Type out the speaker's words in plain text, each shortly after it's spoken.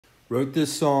Wrote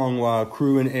this song while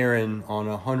crewing Aaron on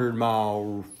a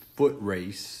 100-mile foot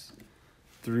race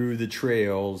through the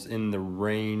trails in the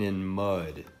rain and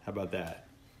mud. How about that?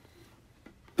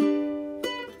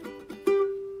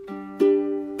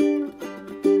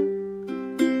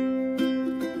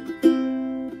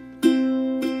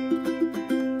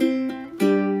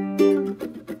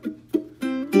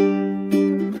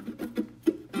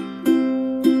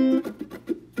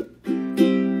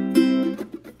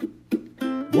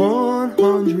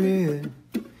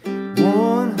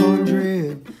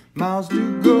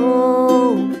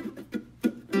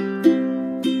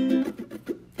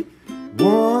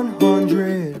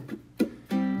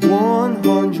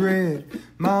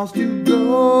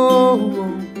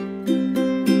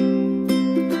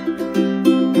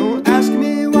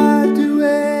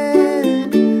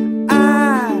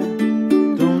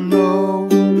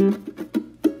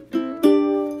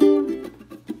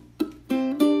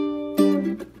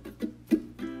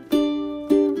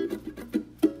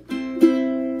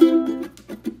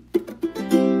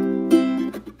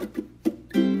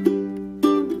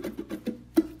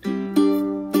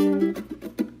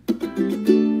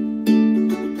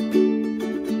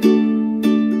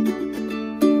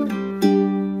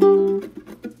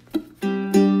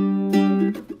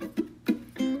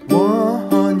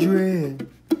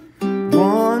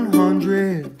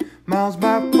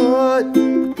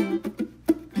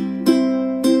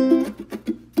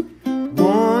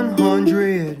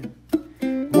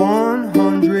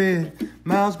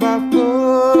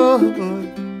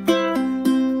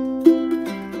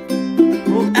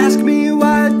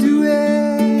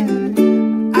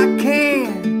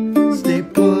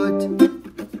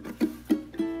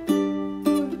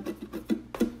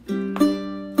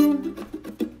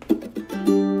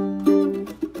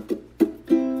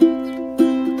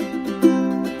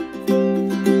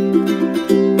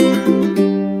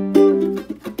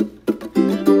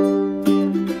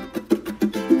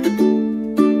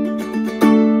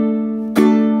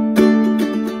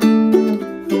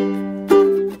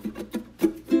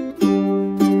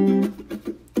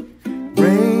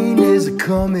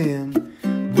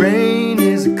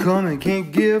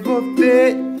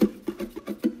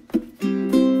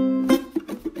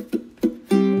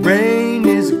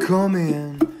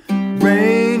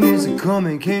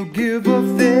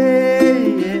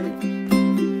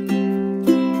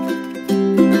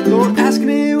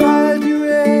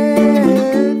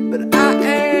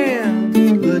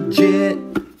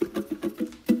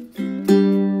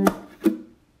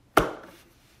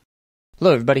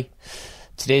 Hello everybody.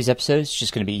 Today's episode is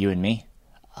just going to be you and me.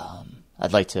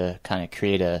 I'd like to kind of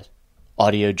create a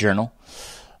audio journal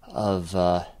of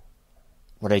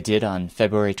what I did on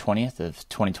February 20th of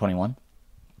 2021.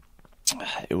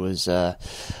 It was a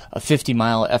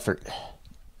 50-mile effort.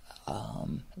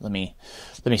 Let me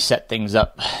set things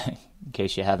up in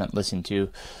case you haven't listened to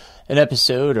an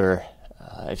episode, or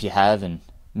if you have and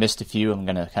missed a few, I'm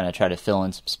going to kind of try to fill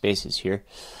in some spaces here.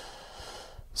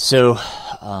 So,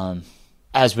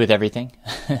 as with everything,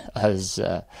 as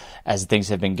things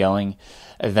have been going,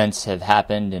 events have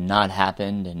happened and not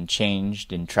happened and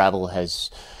changed, and travel has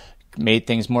made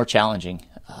things more challenging,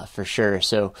 for sure.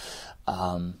 So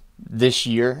this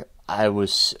year I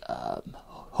was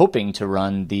hoping to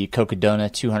run the Cocodona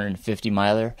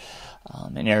 250-miler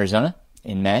in Arizona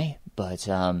in May, but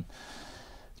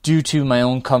due to my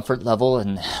own comfort level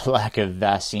and lack of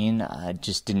vaccine, I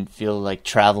just didn't feel like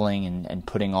traveling and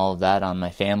putting all of that on my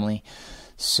family.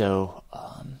 So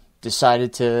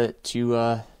decided to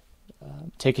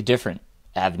take a different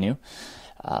avenue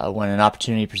when an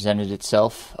opportunity presented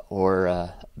itself,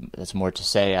 or that's more to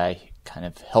say, I kind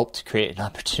of helped create an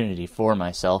opportunity for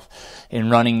myself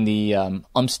in running the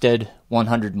Umstead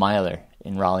 100-miler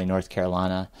in Raleigh, North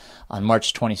Carolina on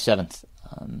March 27th.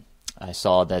 I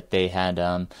saw that they had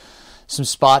some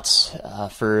spots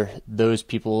for those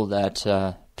people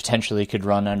that potentially could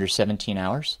run under 17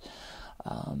 hours.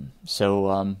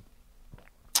 So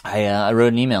I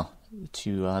wrote an email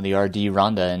to the RD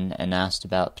Rhonda and asked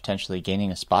about potentially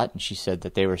gaining a spot, and she said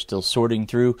that they were still sorting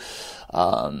through,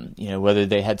 whether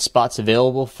they had spots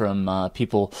available from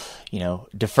people,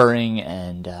 deferring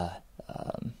and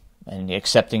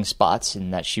accepting spots,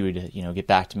 and that she would, get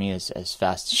back to me as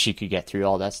fast as she could get through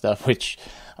all that stuff, which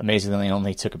amazingly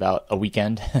only took about a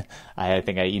weekend. I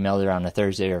think I emailed her on a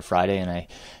Thursday or Friday, and I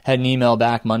had an email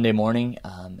back Monday morning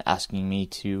asking me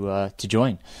to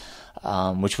join,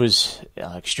 which was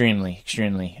extremely,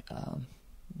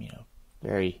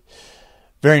 very,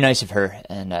 very nice of her,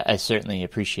 and I certainly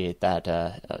appreciate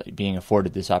that, being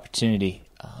afforded this opportunity.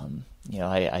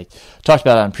 I talked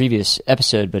about it on a previous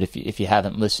episode, but if you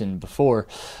haven't listened before,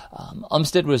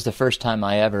 Umstead was the first time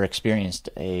I ever experienced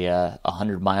a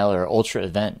 100-mile or ultra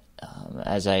event.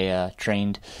 As I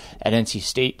trained at NC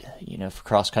State, for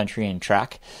cross country and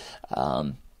track,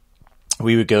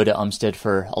 we would go to Umstead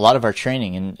for a lot of our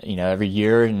training, and every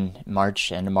year in end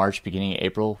of March, beginning of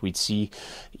April, we'd see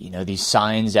these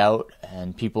signs out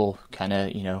and people kind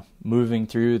of moving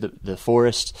through the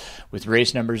forest with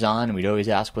race numbers on, and we'd always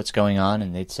ask what's going on,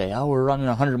 and they'd say, oh, we're running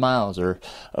 100 miles, or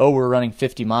oh, we're running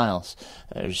 50 miles.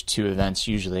 There's 2 events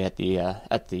usually at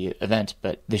the event,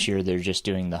 but this year they're just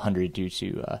doing the 100 due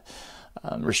to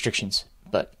restrictions.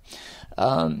 But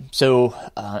so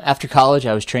after college,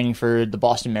 I was training for the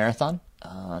Boston Marathon.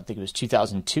 I think it was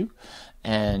 2002,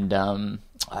 and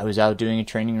I was out doing a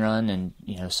training run, and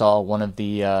saw one of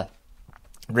the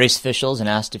race officials and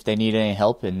asked if they needed any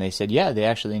help, and they said yeah, they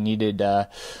actually needed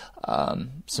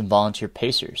some volunteer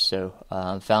pacers. So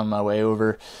found my way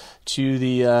over to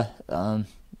the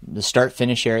start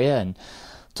finish area and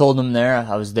told them there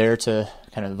I was there to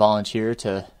kind of volunteer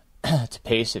to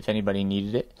pace if anybody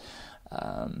needed it.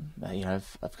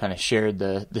 I've kind of shared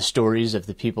the stories of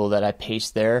the people that I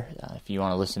paced there. If you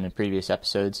want to listen to previous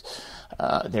episodes,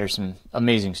 there's some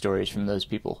amazing stories from those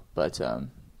people. But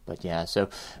yeah, so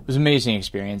it was an amazing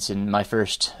experience, and my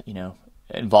first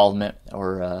involvement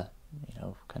or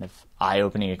kind of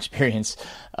eye-opening experience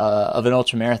of an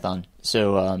ultra marathon.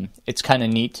 So it's kind of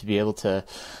neat to be able to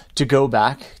go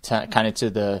back to kind of to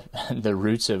the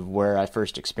roots of where I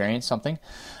first experienced something,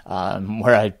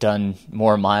 where I've done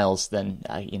more miles than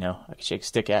I could shake a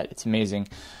stick at. It's amazing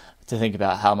to think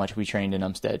about how much we trained in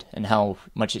Umstead and how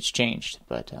much it's changed.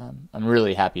 But I'm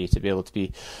really happy to be able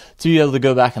to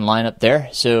go back and line up there.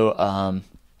 So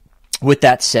with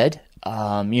that said,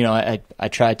 I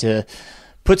tried to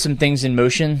put some things in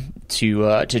motion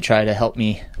to try to help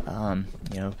me,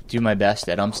 do my best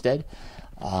at Umstead.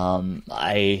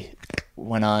 I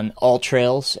went on all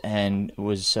trails and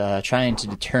was trying to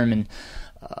determine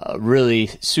a really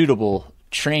suitable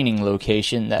training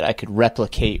location that I could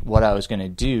replicate what I was going to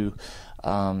do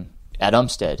at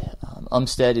Umstead.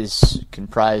 Umstead is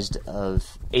comprised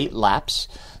of 8 laps.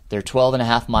 They're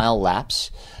 12.5-mile laps.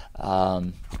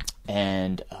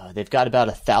 And they've got about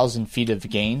 1,000 feet of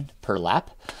gain per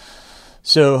lap.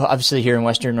 So obviously here in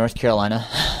Western North Carolina,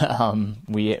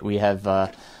 we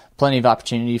have plenty of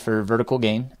opportunity for vertical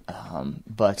gain,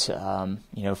 but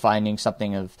finding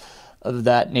something of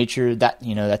that nature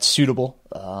that's suitable,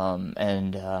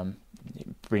 and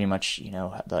pretty much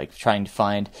like trying to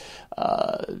find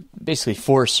basically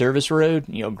Forest Service road,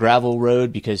 gravel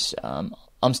road, because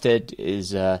Umstead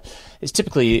is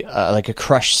typically like a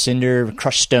crushed cinder,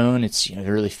 crushed stone. It's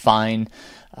really fine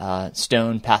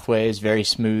stone pathway, is very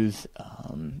smooth.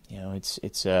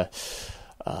 It's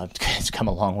come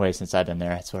a long way since I've been there.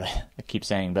 That's what I keep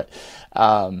saying. But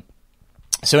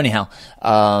so anyhow,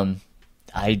 I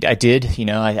did.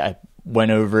 I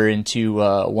went over into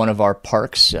one of our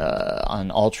parks on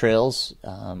all trails.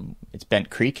 It's Bent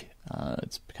Creek.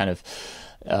 It's kind of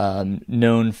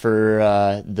known for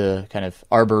the kind of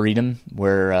arboretum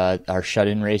where our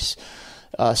shut-in race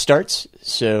starts.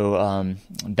 So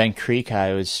Bent Creek,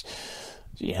 I was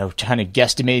kind of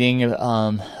guesstimating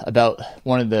about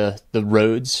one of the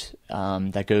roads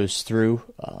that goes through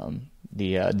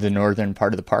the northern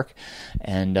part of the park,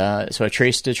 and so I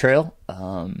traced a trail.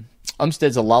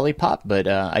 Umstead's a lollipop, but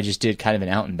I just did kind of an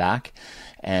out and back,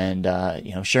 and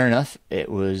sure enough, it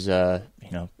was a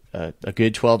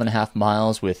good 12.5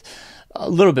 miles with a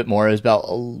little bit more. It was about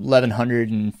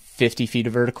 1,150 feet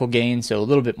of vertical gain, so a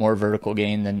little bit more vertical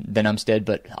gain than Umstead,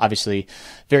 but obviously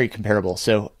very comparable.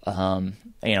 So,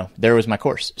 there was my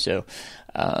course. So,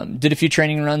 did a few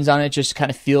training runs on it, just to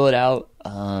kind of feel it out,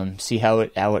 see how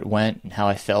it went and how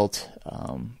I felt,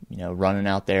 running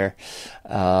out there.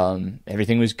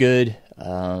 Everything was good.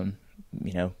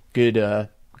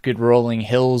 Good rolling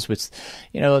hills with,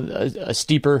 a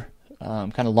steeper,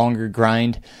 kind of longer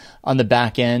grind on the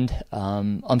back end.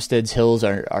 Umstead's hills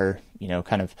are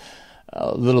kind of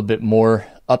a little bit more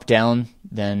up down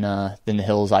than the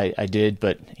hills I did,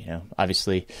 but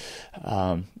obviously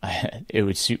it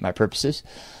would suit my purposes.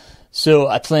 So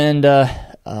I planned a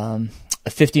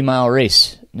 50-mile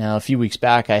race. Now, a few weeks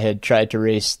back, I had tried to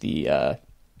race the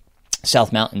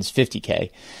South Mountains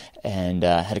 50K and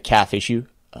had a calf issue.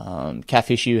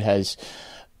 Calf issue has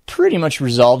pretty much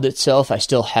resolved itself. I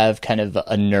still have kind of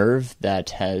a nerve that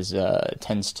tends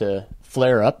to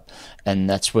flare up, and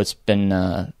that's what's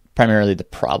been primarily the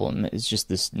problem is just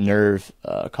this nerve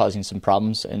causing some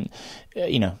problems, and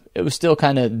it was still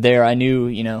kind of there. I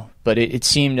knew, but it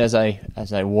seemed as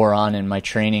I wore on in my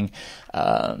training,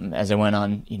 as I went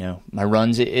on, my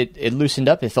runs, it loosened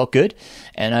up. It felt good,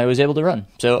 and I was able to run.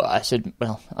 So I said,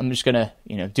 well, I'm just gonna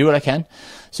do what I can.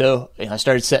 So I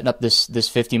started setting up this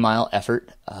 50-mile effort.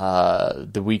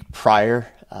 The week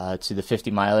prior to the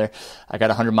 50-miler, I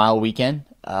got a 100-mile weekend.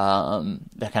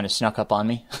 That kind of snuck up on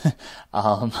me.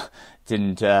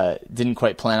 Didn't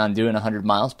quite plan on doing 100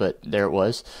 miles, but there it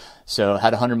was. So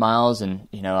had 100 miles, and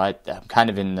I'm kind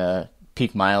of in the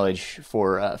peak mileage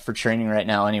for training right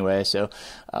now anyway. So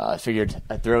I figured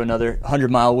I'd throw another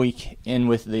 100-mile week in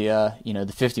with the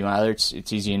the 50-miler.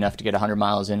 It's easy enough to get 100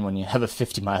 miles in when you have a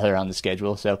 50-miler on the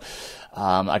schedule. So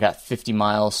I got 50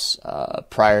 miles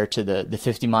prior to the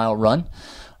 50-mile run.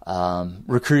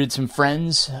 Recruited some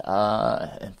friends,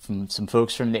 from some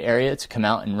folks from the area to come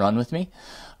out and run with me.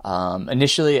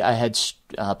 Initially I had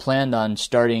planned on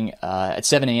starting at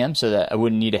 7 a.m. so that I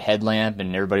wouldn't need a headlamp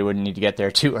and everybody wouldn't need to get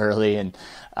there too early, and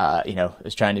I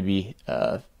was trying to be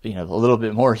a little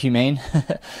bit more humane.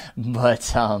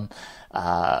 But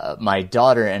my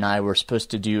daughter and I were supposed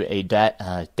to do a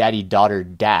daddy-daughter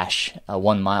dash, a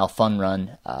 1-mile fun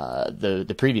run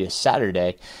the previous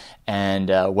Saturday,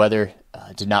 and weather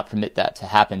did not permit that to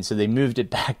happen, so they moved it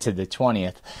back to the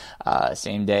 20th,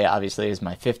 same day obviously as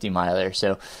my 50-miler.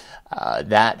 So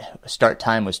that start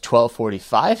time was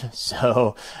 12:45.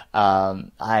 So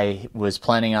I was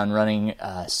planning on running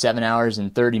 7 hours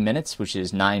and 30 minutes, which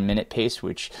is 9-minute pace,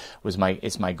 which was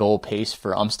my goal pace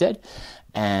for Umstead.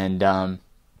 And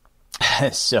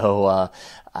so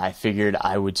I figured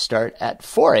I would start at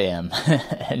 4 a.m.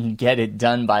 and get it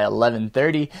done by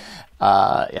 11:30.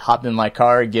 Hop in my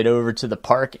car, get over to the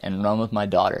park, and run with my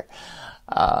daughter.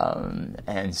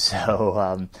 And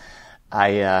so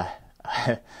I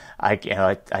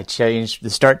changed the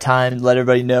start time, let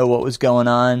everybody know what was going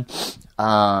on.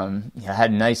 I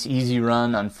had a nice easy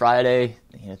run on Friday.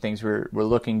 Things were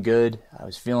looking good. I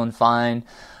was feeling fine.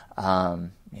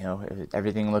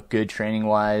 Everything looked good training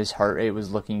wise. Heart rate was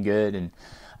looking good, and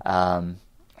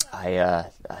I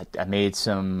made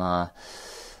some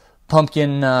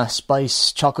pumpkin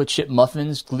spice chocolate chip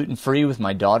muffins, gluten free, with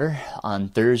my daughter on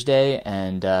Thursday,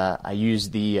 and I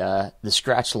used the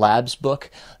Scratch Labs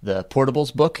book, the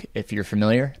Portables book, if you're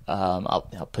familiar.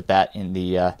 I'll put that in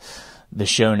the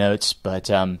show notes,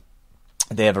 but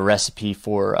they have a recipe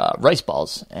for rice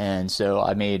balls, and so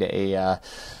I made a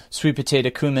sweet potato,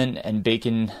 cumin, and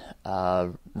bacon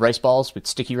rice balls with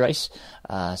sticky rice.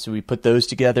 So we put those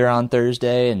together on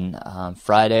Thursday, and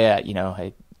Friday,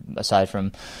 I aside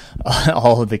from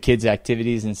all of the kids'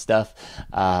 activities and stuff,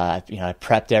 I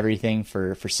prepped everything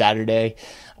for Saturday.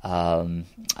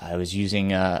 I was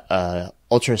using a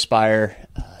Ultra Aspire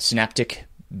Synaptic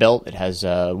belt. It has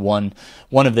one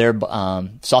of their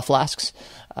soft flasks.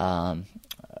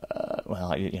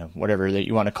 Whatever that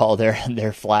you want to call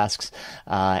their flasks.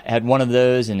 I had one of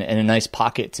those and a nice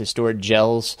pocket to store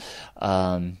gels.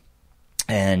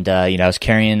 I was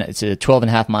carrying, it's a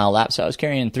 12.5 mile lap, so I was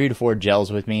carrying 3 to 4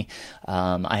 gels with me.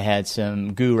 I had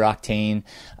some Goo Roctane,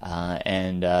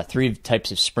 and 3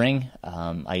 types of spring.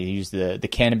 I used the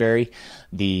Canterbury,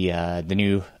 the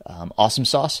new Awesome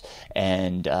Sauce,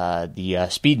 and the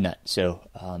Speed Nut. So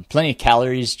plenty of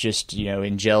calories just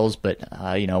in gels, but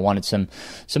I wanted some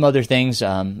other things.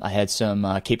 I had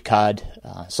some Cape Cod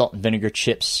salt and vinegar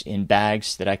chips in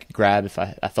bags that I could grab if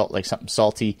I felt like something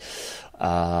salty.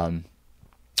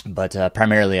 But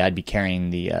primarily I'd be carrying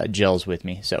the gels with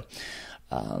me. So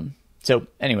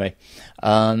anyway,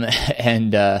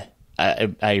 and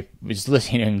I was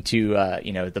listening to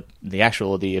the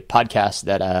podcast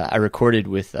that I recorded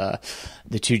with the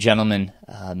 2 gentlemen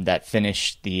that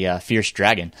finished the Fierce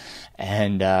Dragon,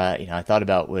 and I thought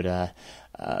about what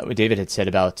David had said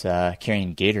about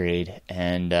carrying Gatorade,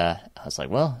 and I was like,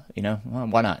 well,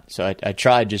 why not? So I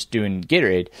tried just doing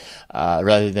Gatorade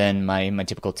rather than my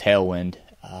typical Tailwind.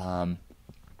 We'll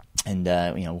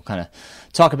kind of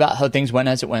talk about how things went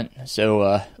as it went.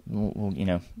 So,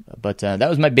 but that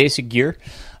was my basic gear.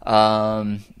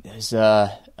 It was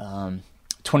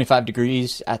 25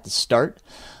 degrees at the start.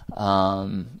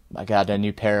 I got a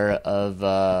new pair of,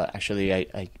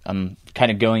 I'm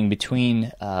kind of going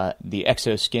between the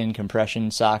Exoskin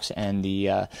compression socks and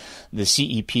the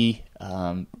CEP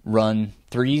Run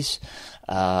 3s.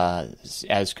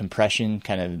 As compression,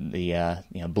 kind of the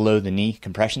below the knee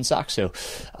compression socks. So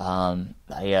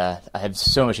I have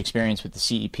so much experience with the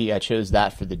CEP. I chose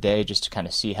that for the day just to kind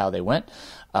of see how they went.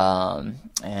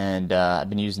 And I've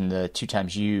been using the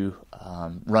 2XU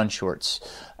run shorts.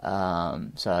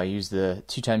 So I used the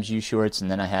 2XU shorts,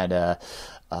 and then I had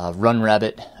Run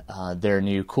Rabbit, their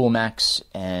new Cool Max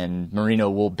and Merino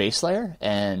wool base layer,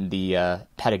 and the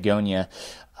Patagonia,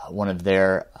 one of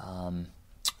their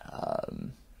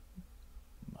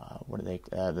what are they?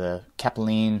 The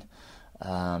Capilene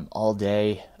all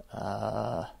day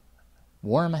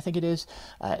warm, I think it is.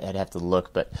 I'd have to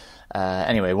look, but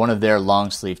anyway, one of their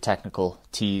long sleeve technical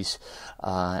tees,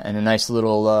 and a nice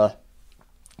little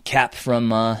cap from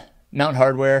Mountain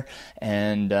Hardware,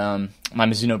 and my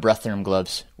Mizuno Breath Therm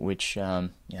gloves, which I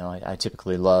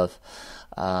typically love.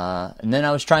 And then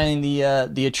I was trying the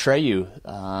Atreyu,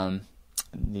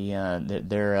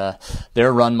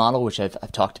 their run model, which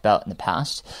I've talked about in the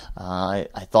past.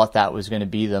 I thought that was going to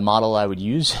be the model I would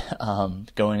use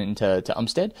going into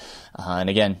Umstead, and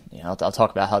again, I'll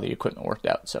talk about how the equipment worked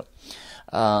out. So,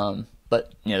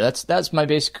 but that's my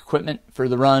basic equipment for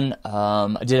the run.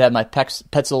 I did have my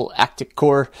Petzl Actic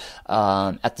Core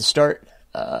at the start.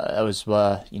 That was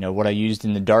what I used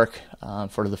in the dark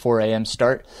for the 4 a.m.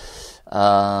 start,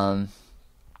 and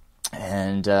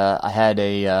I had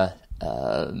a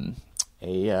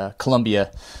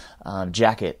Columbia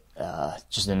jacket,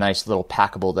 just a nice little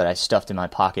packable that I stuffed in my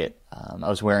pocket. I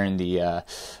was wearing the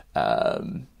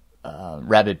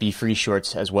Rabbit Be Free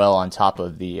shorts as well on top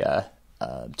of the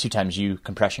 2XU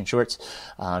compression shorts,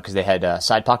 because they had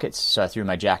side pockets. So I threw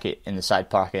my jacket in the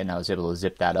side pocket and I was able to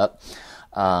zip that up.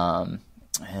 That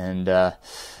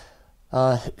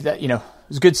it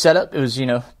was a good setup. It was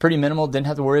pretty minimal. Didn't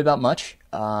have to worry about much.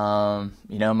 My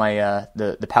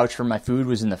the pouch for my food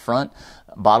was in the front.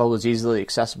 Bottle was easily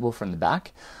accessible from the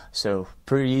back, so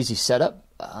pretty easy setup.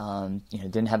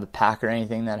 Didn't have a pack or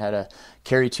anything that had to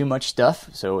carry too much stuff,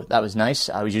 so that was nice.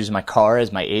 I was using my car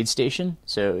as my aid station,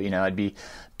 so I'd be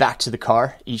back to the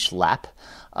car each lap,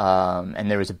 and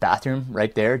there was a bathroom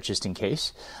right there just in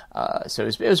case. So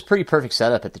it was a pretty perfect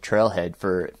setup at the trailhead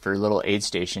for a little aid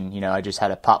station. I just had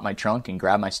to pop my trunk and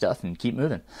grab my stuff and keep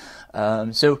moving.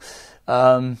 I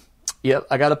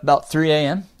got up about 3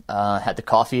 a.m. Had the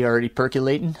coffee already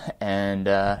percolating, and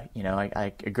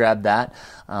I grabbed that.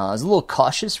 I was a little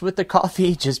cautious with the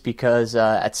coffee just because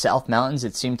at South Mountains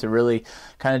it seemed to really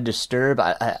kind of disturb.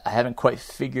 I haven't quite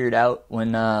figured out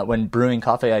when brewing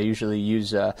coffee I usually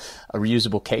use a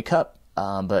reusable K-cup,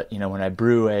 but when I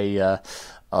brew a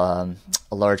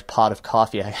large pot of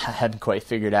coffee, I haven't quite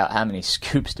figured out how many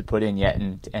scoops to put in yet,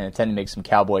 and I tend to make some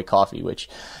cowboy coffee, which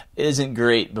isn't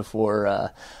great before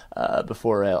a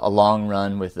long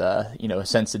run with a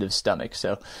sensitive stomach.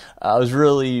 So I was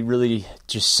really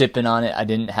just sipping on it. I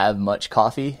didn't have much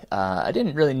coffee. I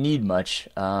didn't really need much,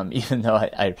 even though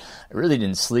I really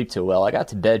didn't sleep too well. I got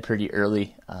to bed pretty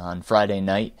early on Friday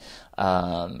night,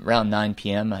 around 9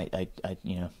 p.m. I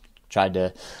tried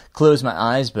to close my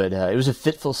eyes, but it was a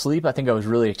fitful sleep. I think I was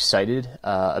really excited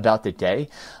about the day.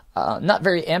 Not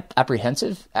very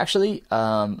apprehensive, actually.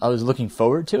 I was looking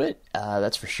forward to it,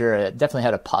 that's for sure. I definitely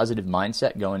had a positive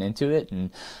mindset going into it,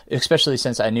 and especially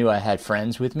since I knew I had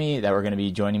friends with me that were going to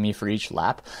be joining me for each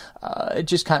lap. It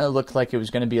just kind of looked like it was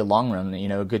going to be a long run,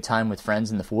 a good time with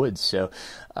friends in the woods. So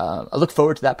I look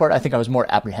forward to that part. I think I was more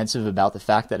apprehensive about the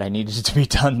fact that I needed it to be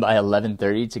done by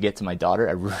 11:30 to get to my daughter.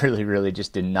 I really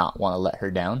just did not want to let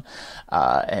her down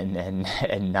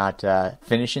and not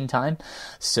finish in time.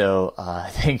 So I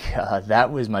think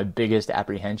that was my biggest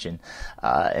apprehension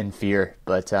and fear.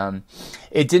 But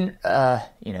it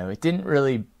didn't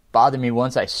really bother me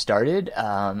once I started.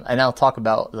 And I'll talk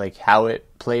about how it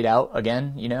played out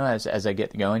again, as I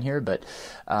get going here. But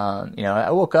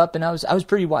I woke up and I was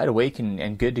pretty wide awake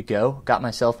and good to go. Got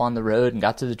myself on the road and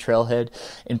got to the trailhead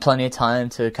in plenty of time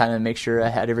to kind of make sure I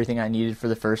had everything I needed for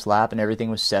the first lap and everything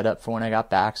was set up for when I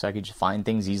got back, so I could just find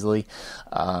things easily.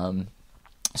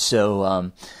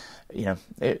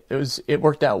 It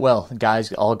worked out well. The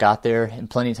guys all got there in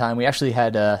plenty of time. We actually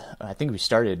had, I think we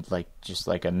started just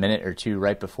a minute or two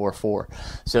right before 4.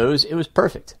 So it was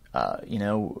perfect. We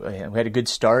had a good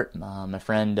start. My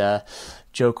friend,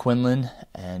 Joe Quinlan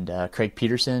and, Craig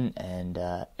Peterson and,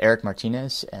 Erick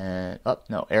Martinez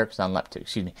Erick's on lap 2,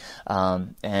 excuse me.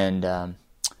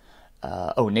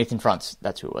 Nathan Frantz,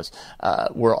 that's who it was.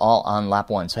 We're all on lap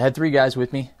 1. So I had 3 guys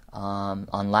with me,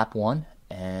 on lap 1,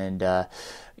 and,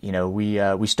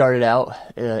 we started out,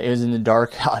 it was in the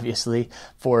dark, obviously,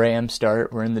 4 a.m.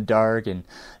 start, we're in the dark, and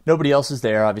nobody else is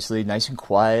there, obviously, nice and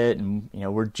quiet, and,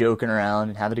 we're joking around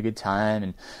and having a good time,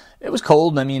 and It was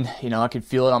cold. I mean, I could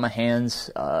feel it on my hands.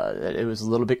 It was a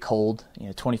little bit cold.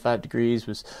 25 degrees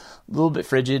was a little bit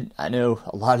frigid. I know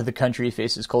a lot of the country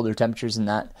faces colder temperatures than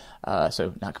that,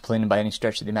 so not complaining by any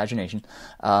stretch of the imagination.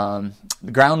 The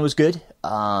ground was good.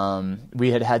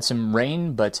 We had some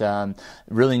rain, but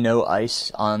really no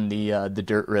ice on the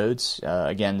dirt roads.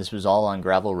 Again, this was all on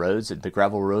gravel roads. The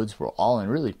gravel roads were all in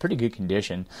really pretty good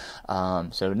condition,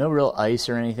 so no real ice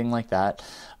or anything like that.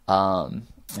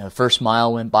 First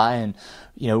mile went by, and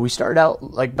we started out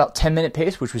like about 10-minute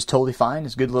pace, which was totally fine.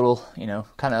 It's a good little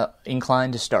kind of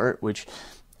incline to start, which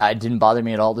it didn't bother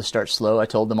me at all to start slow. I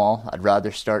told them all I'd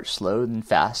rather start slow than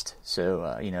fast. So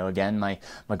again, my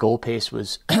goal pace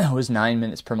was was 9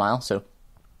 minutes per mile, so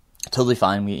totally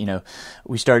fine.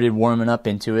 We started warming up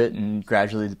into it, and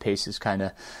gradually the paces kind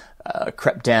of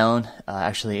crept down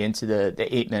actually into the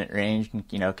 8-minute range, and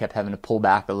kept having to pull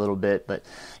back a little bit. But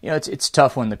it's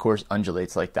tough when the course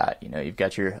undulates like that. You've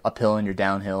got your uphill and your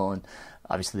downhill, and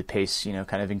obviously the pace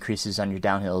kind of increases on your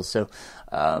downhills. So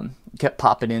kept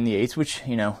popping in the 8s, which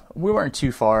we weren't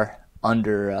too far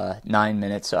under 9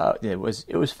 minutes. It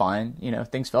was fine.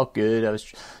 Things felt good. I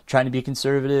was trying to be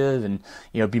conservative and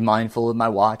be mindful of my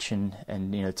watch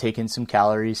and take in some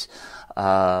calories.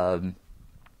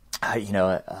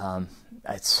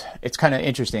 It's kind of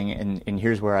interesting, and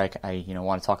here's where I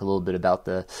want to talk a little bit about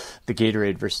the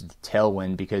Gatorade versus the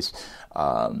Tailwind, because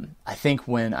I think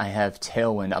when I have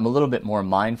Tailwind, I'm a little bit more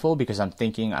mindful because I'm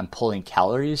thinking I'm pulling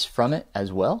calories from it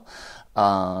as well.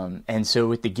 And so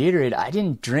with the Gatorade, I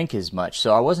didn't drink as much,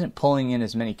 so I wasn't pulling in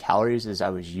as many calories as I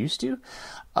was used to.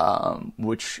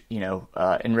 Which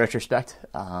in retrospect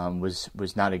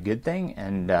was not a good thing,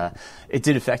 and it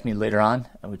did affect me later on,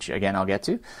 which again I'll get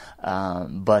to.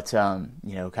 But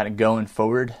kind of going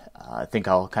forward, I think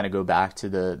I'll kind of go back to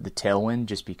the Tailwind,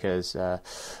 just because like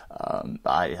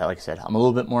I said, I'm a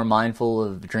little bit more mindful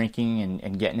of drinking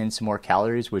and getting in some more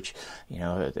calories, which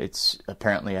it's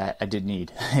apparently I did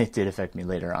need. It did affect me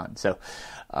later on. So,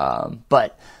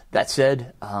 but that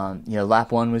said,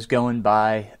 lap 1 was going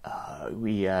by.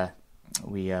 We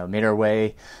made our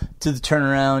way to the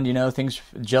turnaround.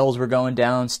 Gels were going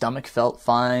down. Stomach felt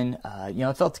fine.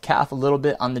 I felt the calf a little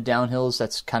bit on the downhills.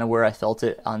 That's kind of where I felt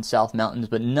it on South Mountains,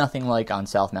 but nothing like on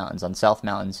South Mountains. On South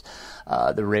Mountains,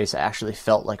 the race, I actually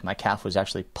felt like my calf was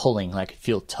actually pulling. I could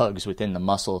feel tugs within the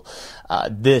muscle.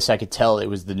 This, I could tell it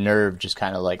was the nerve just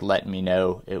kind of like letting me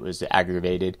know it was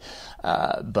aggravated.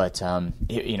 But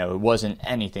it wasn't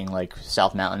anything like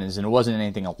South Mountains, and it wasn't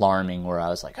anything alarming where I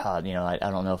was like, I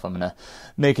don't know if I'm going to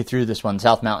make it through this one.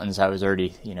 South Mountains, I was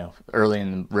already, early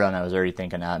in the run, I was already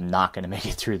thinking I'm not going to make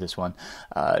it through this one,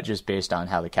 just based on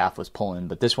how the calf was pulling.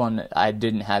 But this one, I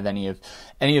didn't have any of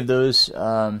those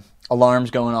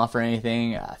alarms going off or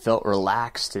anything. I felt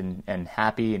relaxed and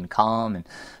happy and calm, and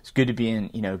it's good to be in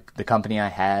the company I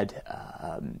had.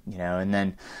 And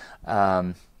then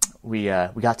we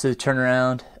got to the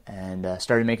turnaround and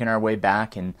started making our way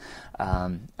back. And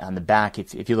on the back,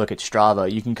 if you look at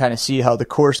Strava, you can kind of see how the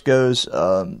course goes.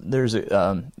 There's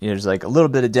like a little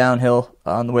bit of downhill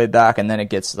on the way back, and then it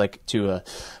gets like to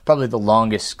probably the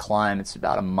longest climb. It's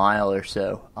about a mile or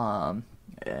so.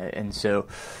 And so,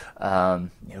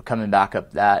 coming back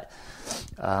up that,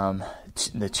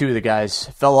 the two of the guys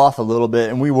fell off a little bit,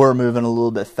 and we were moving a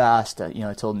little bit fast.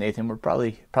 I told Nathan, we're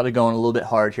probably going a little bit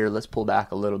hard here. Let's pull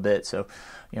back a little bit. So,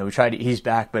 we tried to ease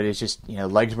back, but it's just,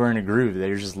 legs were in a groove. They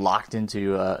were just locked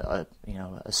into a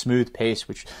smooth pace,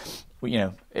 which,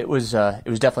 it was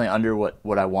definitely under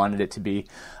what I wanted it to be.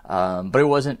 But it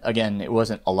wasn't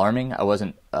alarming. I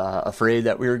wasn't afraid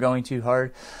that we were going too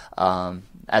hard.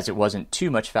 As it wasn't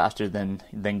too much faster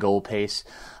than goal pace,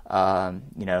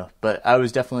 but I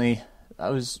was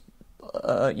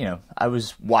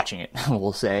watching it.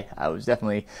 We'll say I was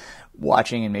definitely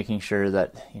watching and making sure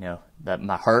that that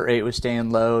my heart rate was staying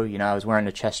low. I was wearing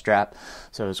a chest strap,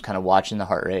 so I was kind of watching the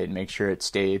heart rate and make sure it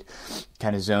stayed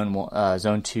kind of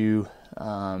zone 2.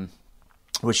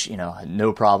 Which,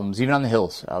 no problems. Even on the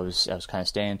hills, I was kind of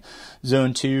staying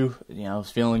zone 2. I was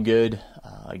feeling good.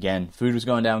 Again, food was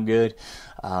going down good.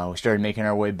 We started making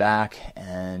our way back,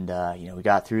 and we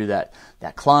got through that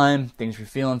climb. Things were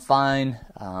feeling fine.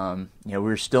 We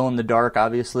were still in the dark,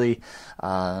 obviously,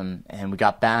 and we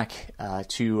got back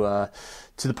to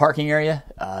the parking area.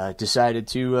 Decided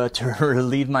to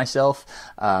relieve myself,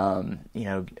 and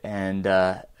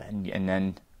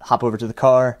then hop over to the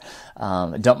car,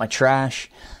 dump my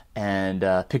trash, and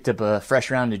picked up a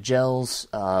fresh round of gels.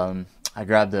 I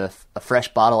grabbed a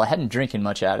fresh bottle. I hadn't drinking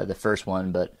much out of the first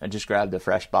one, but I just grabbed a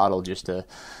fresh bottle just to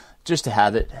just to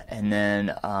have it. And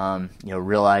then,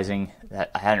 realizing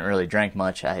that I hadn't really drank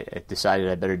much, I decided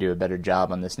I better do a better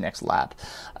job on this next lap.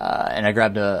 And I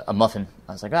grabbed a muffin.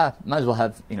 I was like, might as well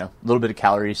have, a little bit of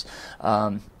calories.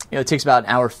 It takes about an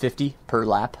hour 50 per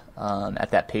lap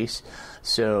at that pace.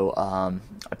 So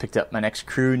I picked up my next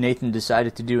crew. Nathan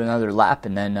decided to do another lap,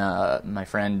 and then my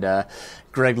friend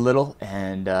Greg Little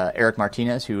and Erick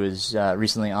Martinez, who was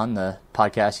recently on the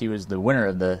podcast, he was the winner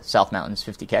of the South Mountains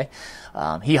 50K.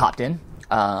 He hopped in,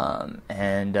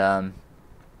 and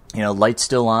lights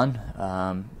still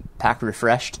on, pack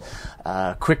refreshed,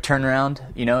 quick turnaround.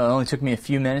 It only took me a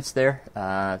few minutes there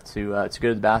to go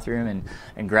to the bathroom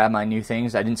and grab my new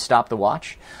things. I didn't stop the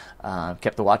watch.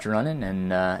 Kept the watch running,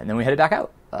 and then we headed back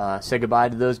out. Said goodbye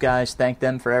to those guys, thanked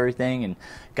them for everything, and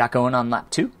got going on lap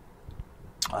 2.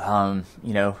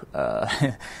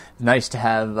 Nice to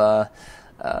have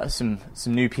some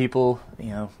new people,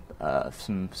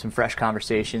 some fresh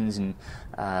conversations, and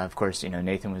of course,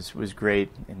 Nathan was great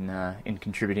in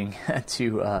contributing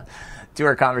to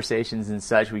our conversations and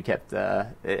such. We kept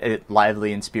it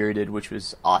lively and spirited, which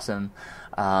was awesome.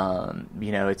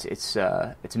 It's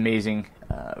amazing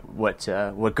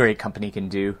what great company can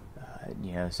do.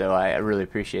 So I really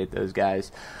appreciate those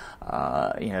guys.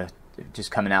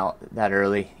 Just coming out that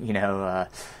early. It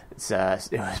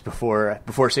was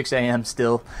before 6 a.m.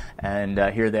 still, and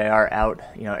here they are out.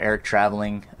 Erick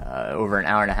traveling over an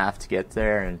hour and a half to get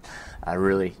there, and I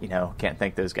really can't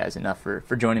thank those guys enough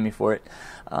for joining me for it.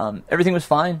 Everything was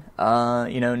fine.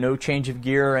 No change of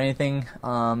gear or anything.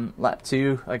 Lap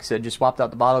 2, like I said, just swapped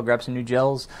out the bottle, grabbed some new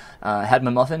gels. Had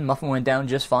my muffin. Muffin went down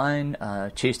just fine.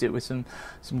 Chased it with some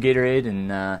Gatorade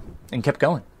and kept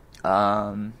going.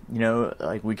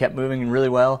 We kept moving really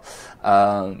well.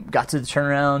 Got to the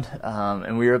turnaround,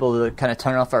 and we were able to kind of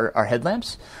turn off our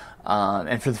headlamps.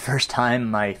 And for the first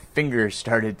time, my fingers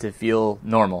started to feel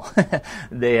normal.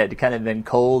 They had kind of been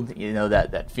cold,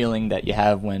 that feeling that you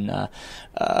have when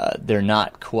they're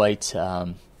not quite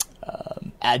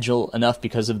agile enough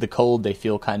because of the cold. They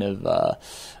feel kind of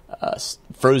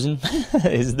frozen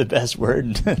is the best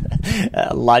word.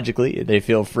 Logically, they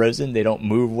feel frozen. They don't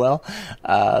move well.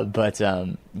 But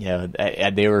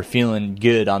they were feeling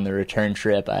good on the return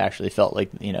trip. I actually felt like,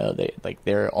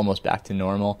 they're almost back to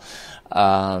normal.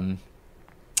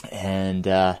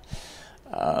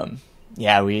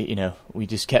 We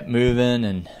just kept moving,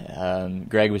 and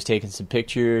Greg was taking some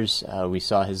pictures. We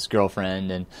saw his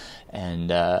girlfriend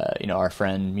and our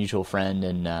mutual friend,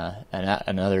 and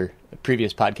another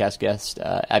previous podcast guest,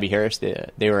 Abby Harris.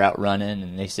 They were out running,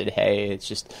 and they said, "Hey,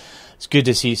 it's good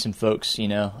to see some folks." We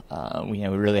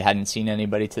really hadn't seen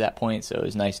anybody to that point, so it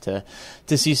was nice to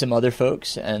see some other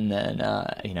folks. And then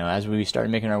as we started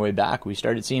making our way back, we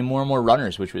started seeing more and more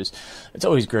runners, it's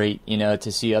always great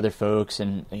to see other folks.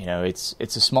 And it's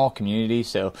a small community,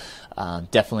 so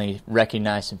definitely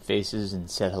recognized some faces and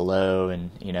said hello.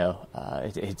 And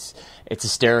it's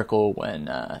hysterical when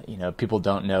people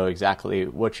don't know exactly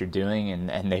what you're doing,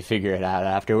 and they figure it out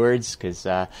afterwards. Because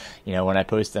when I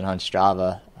posted on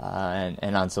Strava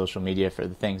and on social media for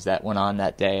the things that went on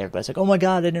that day, everybody's like, "Oh my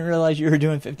God, I didn't realize you were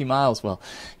doing 50 miles." Well,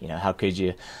 how could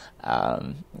you?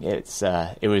 It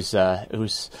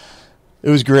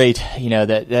was great.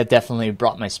 That definitely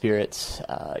brought my spirits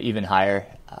even higher.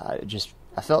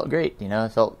 I felt great. I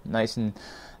felt nice and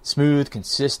smooth,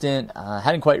 consistent.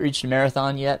 Hadn't quite reached a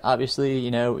marathon yet, obviously.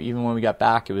 Even when we got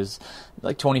back, it was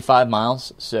like 25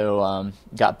 miles. So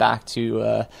got back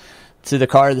to the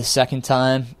car the second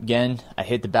time. Again, I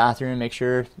hit the bathroom, make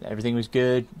sure everything was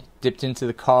good. Dipped into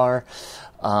the car.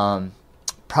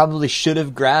 Probably should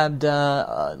have grabbed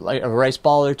like a rice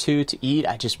ball or two to eat.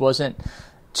 I just wasn't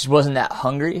that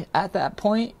hungry at that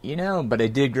point, but I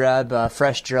did grab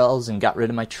fresh gels and got rid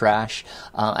of my trash.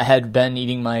 I had been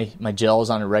eating my gels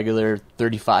on a regular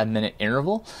 35-minute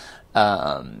interval.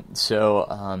 I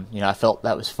felt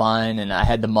that was fine, and I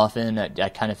had the muffin. I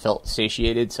kind of felt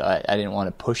satiated, so I didn't want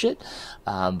to push it.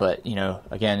 But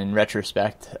again, in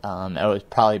retrospect, it was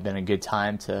probably been a good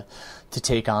time to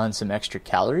take on some extra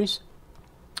calories.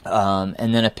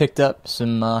 And then I picked up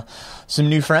some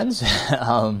new friends.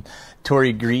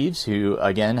 Tory Grieves, who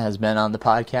again has been on the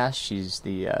podcast. She's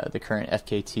the current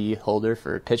FKT holder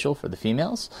for Pitchell for the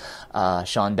females.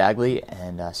 Shawn Bagley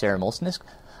and Sara Molskness.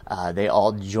 They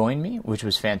all joined me, which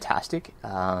was fantastic.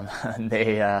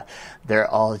 They're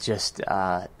all just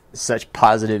such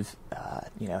positive,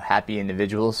 happy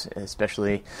individuals,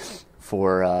 especially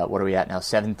for what are we at now?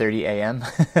 7:30 a.m.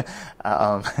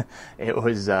 It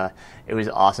was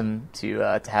awesome to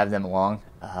have them along.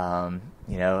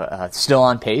 Still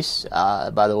on pace,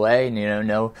 by the way.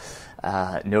 No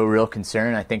no real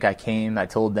concern. I think I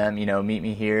told them, meet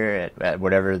me here at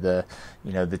whatever the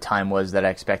time was that I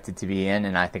expected to be in,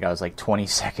 and I think I was like 20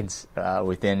 seconds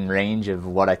within range of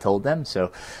what I told them.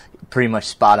 So pretty much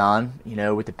spot on,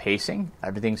 with the pacing.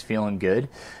 Everything's feeling good.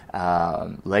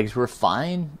 Legs were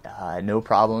fine, no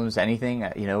problems, anything.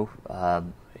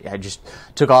 I just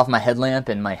took off my headlamp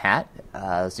and my hat.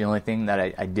 That's the only thing that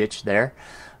I ditched there.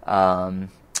 And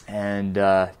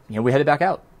we headed back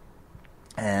out.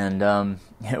 And,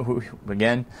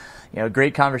 again,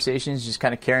 great conversations just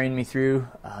kind of carrying me through,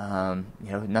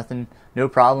 nothing, no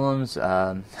problems.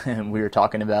 And we were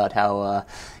talking about how,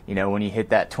 when you hit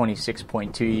that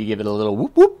 26.2, you give it a little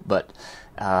whoop whoop, but,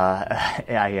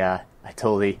 I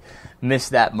totally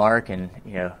missed that mark. And,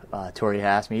 Tory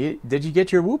asked me, did you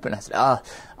get your whoop? And I said,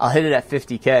 I'll hit it at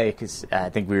 50K, because I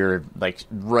think we were like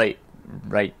right,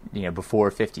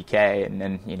 before 50K. And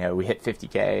then, we hit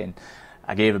 50K, and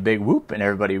I gave a big whoop, and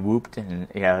everybody whooped, and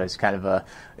it was kind of a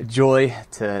joy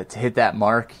to hit that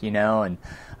mark, and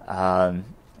I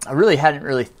really hadn't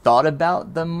really thought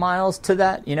about the miles to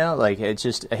that, like it's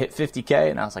just I hit 50K,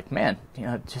 and I was like, man,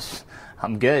 just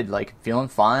I'm good, like feeling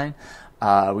fine.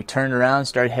 We turned around,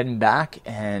 started heading back,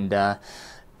 and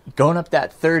going up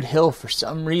that third hill, for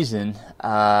some reason,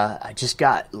 I just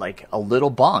got like a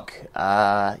little bonk.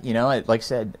 Like I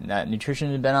said,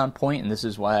 nutrition had been on point, and this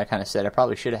is why I kind of said I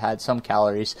probably should have had some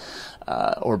calories,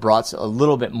 or brought a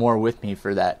little bit more with me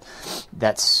for that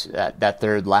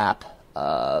third lap.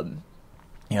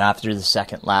 After the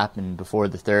second lap and before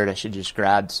the third, I should just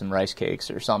grabbed some rice cakes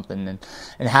or something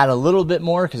and had a little bit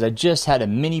more, because I just had a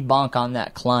mini bonk on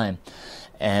that climb.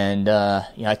 And,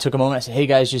 I took a moment. I said, hey,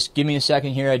 guys, just give me a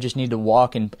second here. I just need to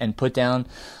walk and put down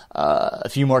a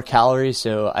few more calories.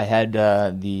 So I had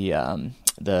the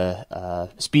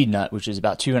speed nut, which is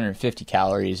about 250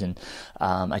 calories, and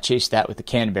I chased that with the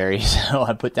Canterbury. So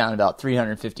I put down about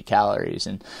 350 calories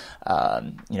and,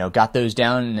 got those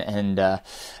down and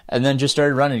then just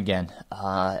started running again.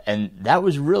 And that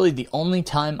was really the only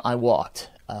time I walked,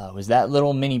 was that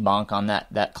little mini bonk on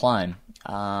that climb.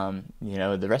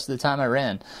 The rest of the time I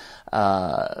ran,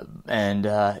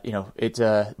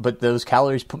 but those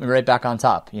calories put me right back on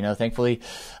top. Thankfully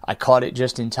I caught it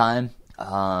just in time.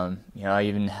 I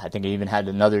think I even had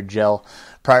another gel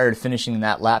prior to finishing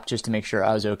that lap just to make sure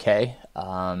I was okay.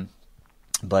 A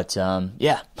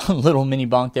little mini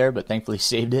bonk there, but thankfully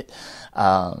saved it.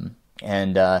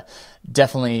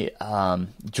 Definitely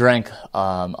drank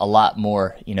a lot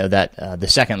more. The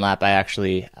second lap I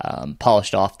actually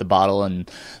polished off the bottle, and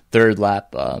third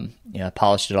lap I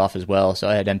polished it off as well. So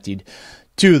I had emptied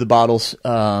 2 of the bottles,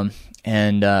 and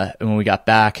when we got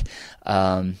back,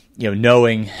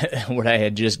 knowing what I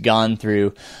had just gone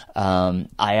through, I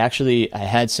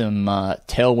had some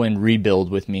Tailwind Rebuild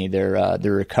with me, their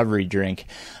recovery drink,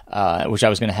 which I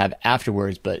was going to have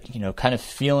afterwards. But kind of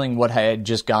feeling what I had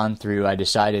just gone through, I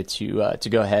decided to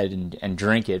go ahead and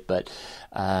drink it. But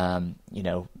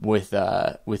with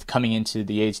coming into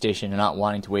the aid station and not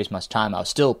wanting to waste much time, I was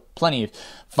still plenty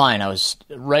fine. I was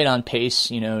right on pace,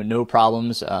 no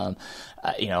problems. I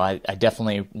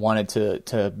definitely wanted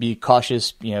to be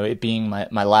cautious, it being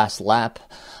my last lap,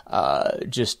 so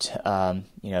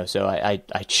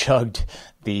I chugged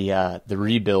the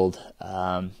Rebuild,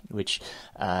 which,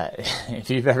 if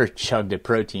you've ever chugged a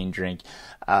protein drink,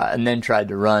 and then tried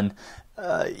to run,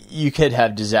 you could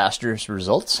have disastrous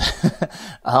results.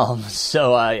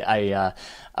 So I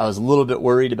was a little bit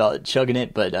worried about chugging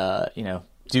it, but,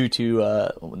 due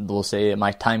to, we'll say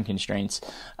my time constraints,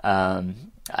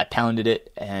 I pounded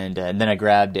it, and then I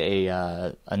grabbed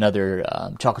another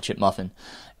chocolate chip muffin,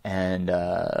 and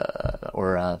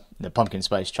the pumpkin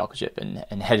spice chocolate chip,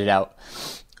 and headed out,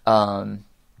 got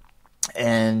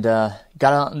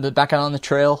back out on the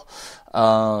trail.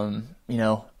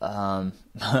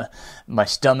 My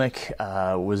stomach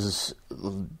was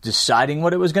deciding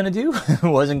what it was going to do.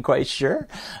 Wasn't quite sure.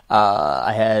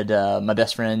 I had my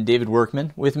best friend David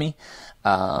Workman with me,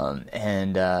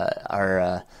 and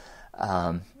our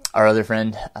other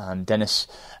friend Dennis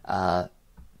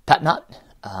Patenotte,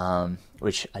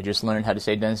 which I just learned how to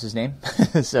say Dennis's name.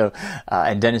 So,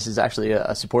 and Dennis is actually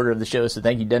a supporter of the show. So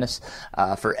thank you, Dennis,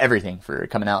 for everything, for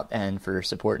coming out and for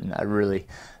supporting. I really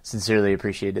sincerely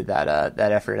appreciated that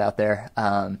effort out there.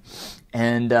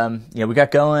 We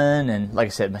got going, and like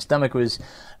I said, my stomach was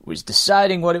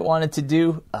deciding what it wanted to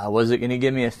do. Was it going to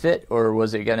give me a fit, or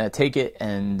was it going to take it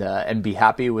and be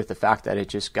happy with the fact that it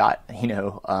just got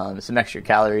some extra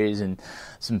calories and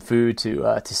some food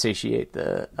to satiate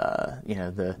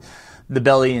the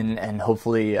belly and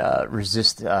hopefully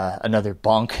resist another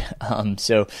bonk.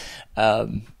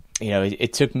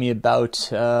 it took me about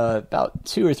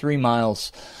 2 or 3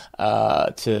 miles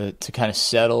to kind of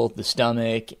settle the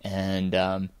stomach,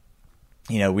 and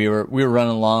we were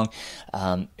running along,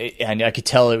 and I could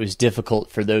tell it was difficult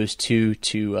for those two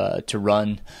to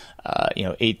run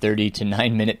 8:30 to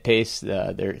 9-minute pace.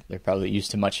 They're probably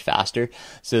used to much faster,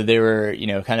 so they were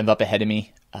kind of up ahead of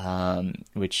me,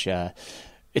 which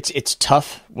it's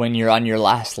tough when you're on your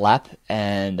last lap,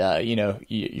 and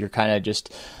you're kind of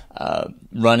just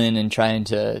running and trying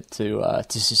to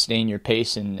sustain your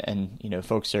pace, and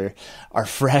folks are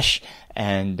fresh,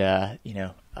 and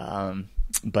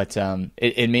but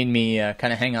it made me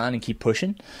kind of hang on and keep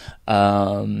pushing,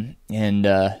 I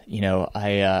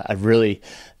really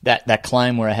that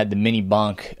climb where I had the mini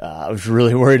bonk, I was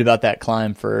really worried about that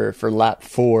climb for lap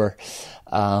 4.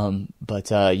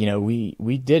 But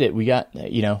we did it. We got,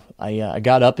 I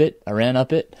got up it. I ran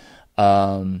up it.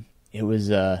 It was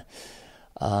a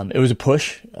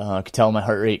push. I could tell my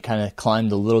heart rate kind of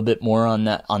climbed a little bit more on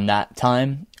that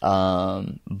time.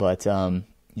 But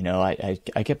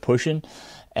I kept pushing,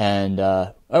 and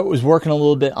I was working a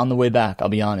little bit on the way back. I'll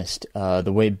be honest.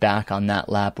 The way back on that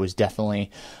lap was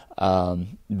definitely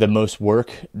the most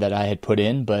work that I had put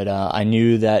in, but I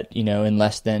knew that in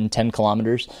less than 10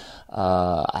 kilometers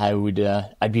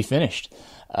I'd be finished,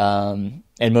 and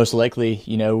most likely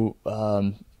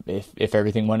if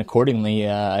everything went accordingly,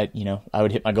 I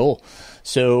would hit my goal.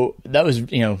 So that was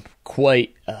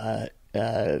quite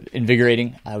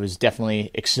invigorating. I was definitely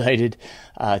excited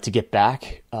to get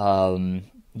back.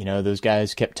 Those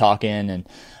guys kept talking, and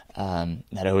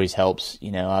that always helps.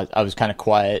 I was kind of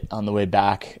quiet on the way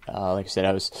back. Like I said,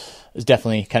 I was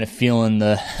definitely kind of feeling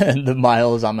the the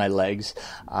miles on my legs,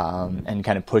 and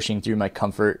kind of pushing through my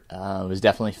comfort. I was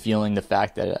definitely feeling the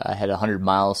fact that I had 100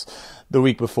 miles the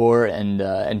week before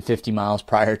and 50 miles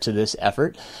prior to this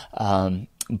effort.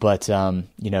 But I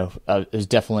was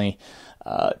definitely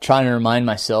trying to remind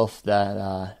myself that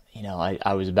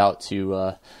I was about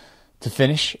to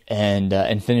finish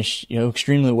and finish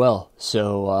extremely well.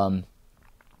 So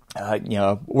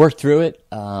worked through it.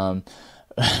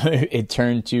 It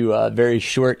turned to very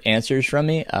short answers from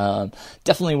me.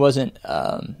 Definitely wasn't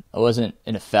I wasn't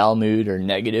in a foul mood or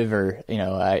negative, or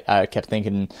I kept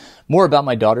thinking more about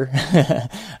my daughter.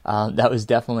 That was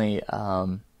definitely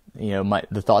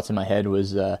the thoughts in my head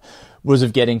was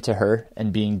of getting to her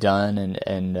and being done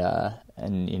and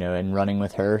running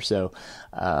with her. So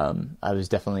I was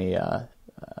definitely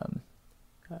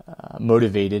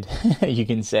motivated, you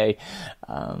can say,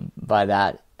 by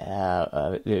that.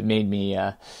 It made me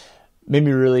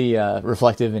really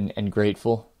reflective and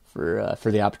grateful for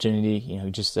the opportunity.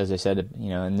 Just as I said,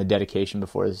 in the dedication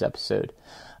before this episode.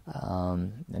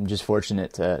 I'm just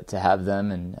fortunate to have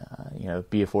them and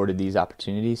be afforded these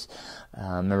opportunities.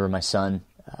 I remember my son,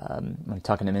 I'm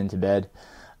tucking him into bed,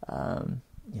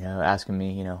 asking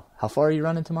me, how far are you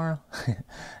running tomorrow?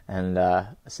 And I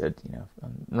said,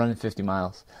 I'm running 50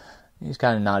 miles. He just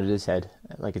kind of nodded his head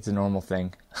like it's a normal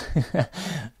thing.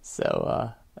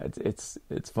 So it's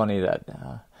funny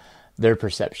that their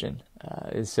perception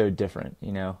is so different.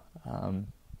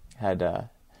 Had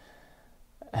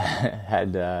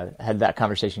that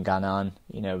conversation gone on,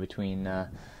 between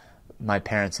my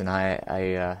parents and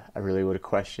I really would have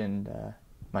questioned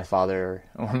my father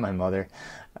or my mother,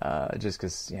 just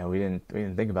because we didn't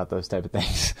think about those type of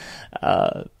things.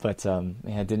 But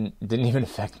it didn't even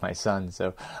affect my son.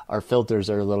 So our filters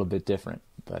are a little bit different.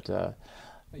 But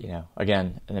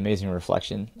again, an amazing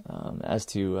reflection as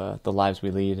to the lives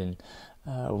we lead and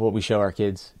what we show our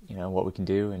kids. What we can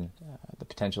do and the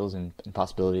potentials and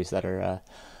possibilities that are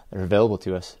available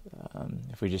to us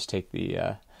if we just take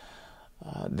the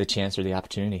chance or the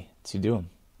opportunity to do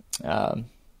them.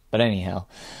 But anyhow,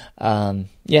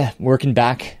 working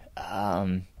back,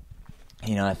 I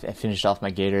finished off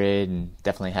my Gatorade and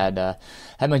definitely had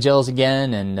my gels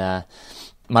again, and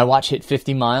my watch hit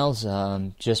 50 miles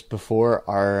just before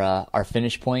our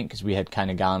finish point, because we had kind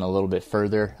of gone a little bit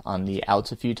further on the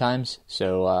outs a few times.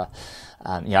 So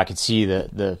I could see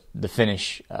the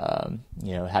finish.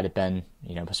 Had it been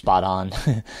spot on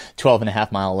 12 and a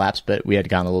half mile laps, but we had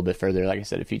gone a little bit further, like I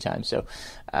said, a few times. So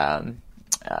I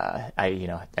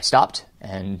stopped,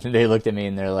 and they looked at me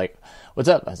and they're like, "What's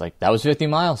up?" I was like, "That was 50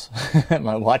 miles."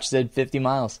 My watch said 50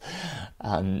 miles.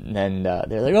 And then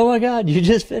they're like, "Oh my God, you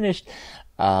just finished."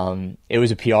 It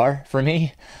was a PR for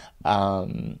me.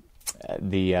 I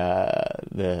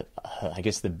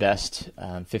guess the best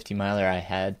 50 miler I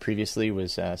had previously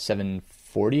was 7:15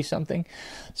 7:40 something.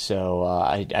 So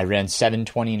I ran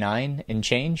 7:29 and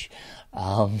change.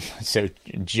 So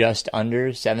just under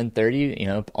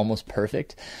 7:30, almost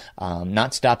perfect.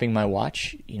 Not stopping my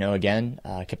watch, again,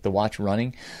 kept the watch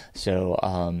running. So,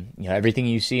 everything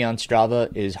you see on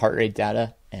Strava is heart rate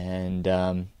data and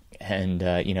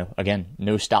again,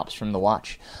 no stops from the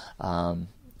watch.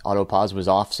 Auto pause was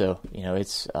off. So,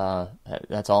 it's,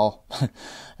 that's all,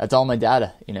 that's all my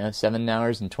data, 7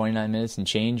 hours and 29 minutes and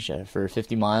change for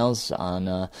 50 miles on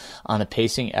a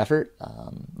pacing effort.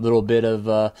 Little bit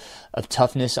of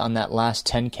toughness on that last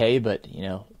 10K, but,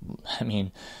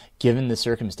 given the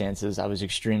circumstances, I was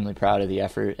extremely proud of the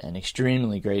effort and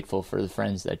extremely grateful for the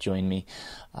friends that joined me,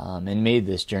 and made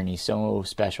this journey so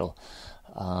special.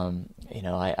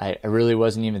 I really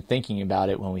wasn't even thinking about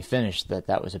it when we finished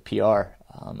that was a PR.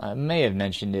 I may have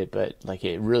mentioned it, but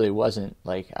it really wasn't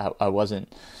I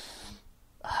wasn't,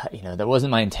 that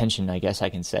wasn't my intention, I guess I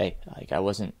can say. I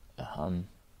wasn't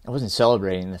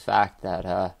celebrating the fact that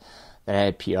I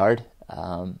had PR'd.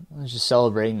 I was just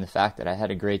celebrating the fact that I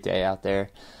had a great day out there.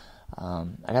 I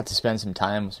got to spend some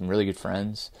time with some really good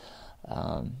friends,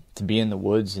 to be in the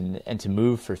woods and to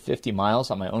move for 50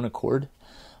 miles on my own accord.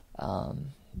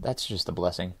 That's just a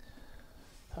blessing.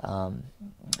 And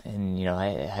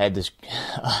I had this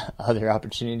other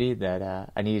opportunity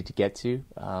that I needed to get to.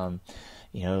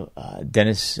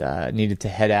 Dennis needed to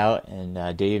head out,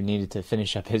 and Dave needed to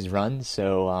finish up his run.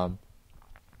 So,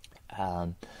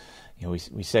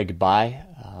 we said goodbye.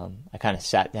 I kind of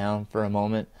sat down for a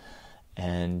moment,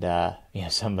 and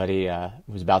somebody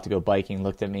who was about to go biking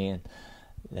looked at me, and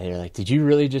they were like, "Did you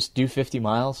really just do 50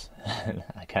 miles?" And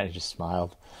I kind of just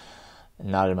smiled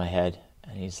and nodded my head.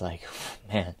 And he's like,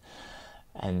 "Man,"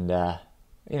 and I'm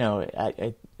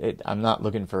not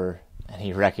looking for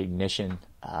any recognition.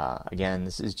 Again,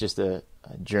 this is just a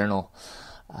journal.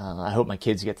 I hope my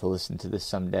kids get to listen to this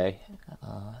someday,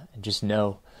 and just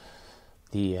know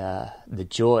the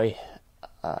joy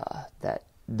that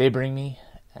they bring me,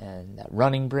 and that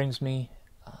running brings me,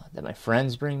 that my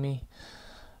friends bring me.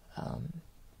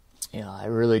 I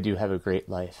really do have a great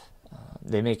life.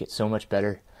 They make it so much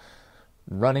better.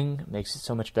 Running makes it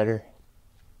so much better.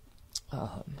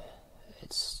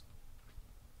 It's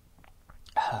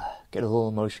get a little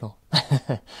emotional,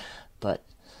 but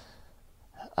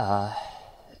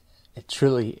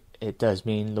it does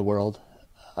mean the world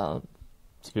to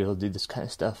be able to do this kind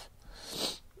of stuff,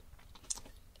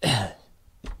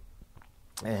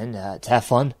 and to have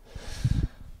fun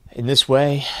in this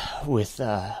way with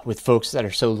folks that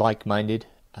are so like-minded.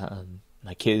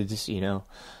 My kids,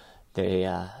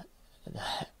 they.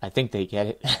 I think they get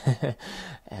it.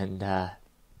 And I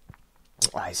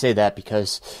say that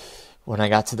because when I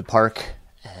got to the park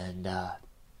and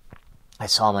I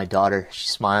saw my daughter, she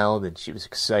smiled and she was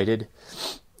excited.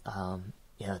 To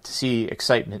see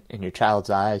excitement in your child's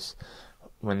eyes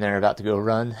when they're about to go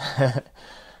run,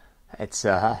 it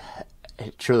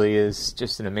truly is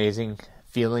just an amazing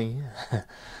feeling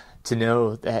to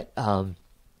know that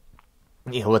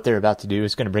what they're about to do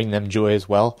is going to bring them joy as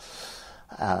well.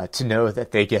 To know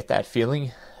that they get that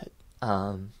feeling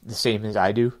the same as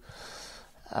I do.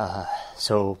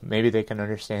 So maybe they can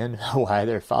understand why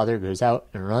their father goes out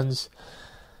and runs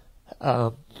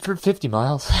for 50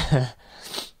 miles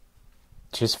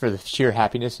just for the sheer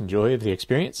happiness and joy of the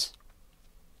experience.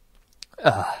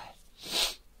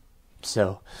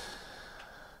 So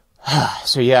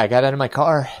yeah, I got out of my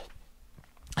car.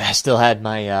 I still had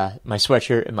my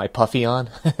sweatshirt and my puffy on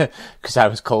because I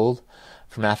was cold.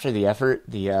 From after the effort,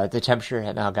 the temperature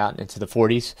had now gotten into the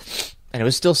 40s, and it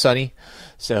was still sunny.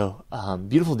 So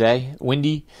beautiful day,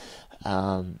 windy,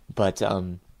 but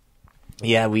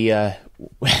yeah, we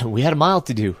had a mile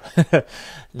to do.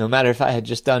 No matter if I had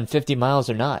just done 50 miles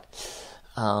or not,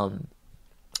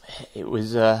 it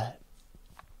was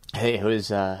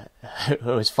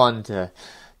fun to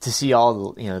see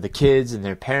all the kids and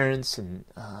their parents, and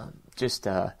just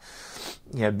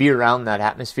be around that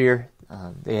atmosphere.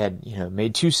 They had,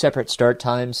 made 2 separate start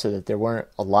times so that there weren't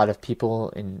a lot of people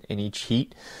in each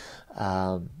heat.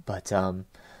 But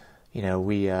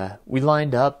we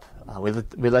lined up. We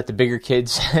let the bigger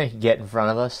kids get in front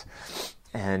of us,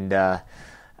 and I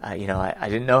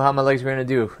didn't know how my legs were gonna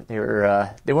do.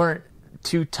 They weren't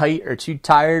too tight or too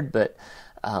tired, but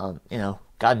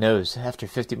God knows, after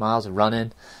 50 miles of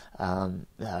running,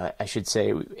 I should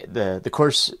say the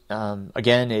course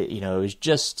again, it was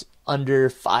just under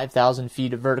 5,000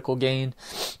 feet of vertical gain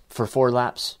for 4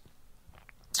 laps.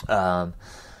 But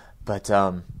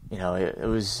it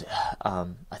was,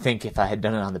 I think if I had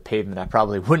done it on the pavement, I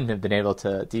probably wouldn't have been able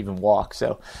to even walk.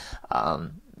 So,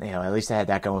 at least I had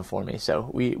that going for me. So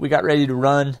we got ready to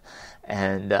run,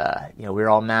 and we were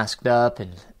all masked up,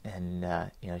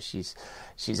 and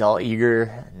she's all eager,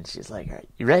 and she's like, "All right,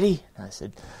 you ready?" And I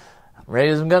said, "I'm ready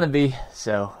as I'm gonna be."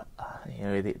 So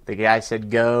the guy said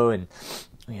go, and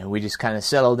we just kind of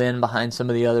settled in behind some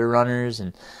of the other runners,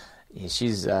 and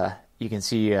she's you can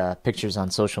see pictures on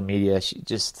social media. She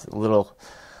just a little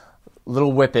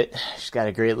whippet. She's got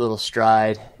a great little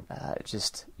stride.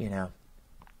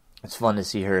 It's fun to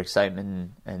see her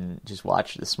excitement and just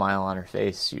watch the smile on her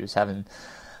face. She was having,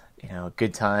 a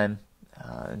good time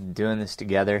doing this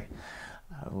together.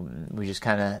 We just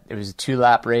it was a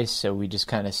 2-lap race, so we just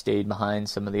kind of stayed behind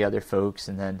some of the other folks,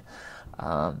 and then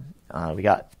we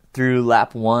got through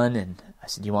lap 1, and I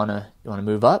said, "You wanna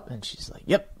move up?" And she's like,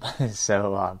 "Yep."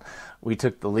 So we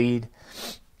took the lead,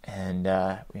 and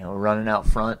we're running out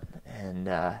front, and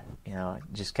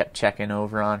just kept checking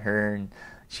over on her, and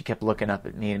she kept looking up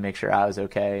at me to make sure I was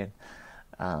okay,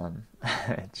 and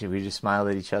we just smiled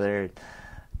at each other.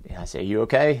 And I say, "Are you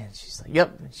okay?" And she's like,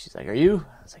 "Yep." And she's like, "Are you?"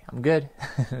 I was like, "I'm good."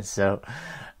 So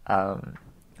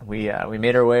we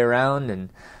made our way around, and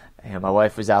my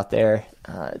wife was out there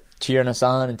cheering us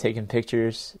on and taking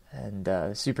pictures,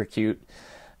 and super cute.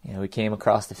 We came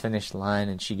across the finish line,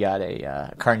 and she got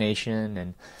a carnation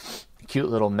and a cute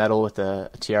little medal with a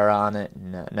tiara on it,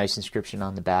 and a nice inscription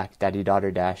on the back, Daddy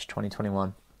Daughter Dash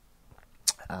 2021.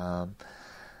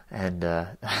 And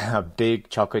a big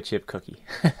chocolate chip cookie.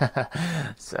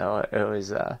 So it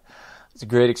was a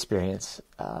great experience.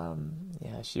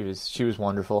 She was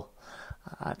wonderful.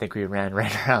 I think we ran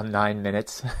right around 9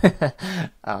 minutes.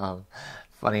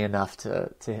 Funny enough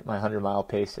to hit my 100-mile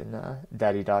pace in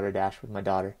Daddy Daughter Dash with my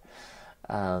daughter.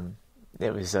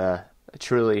 It was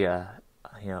truly a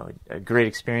great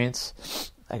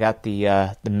experience. I got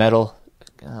the medal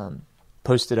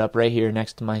posted up right here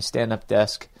next to my stand-up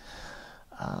desk.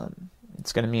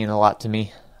 It's going to mean a lot to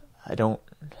me. I don't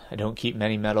keep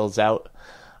many medals out,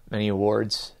 many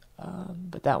awards,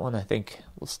 but that one I think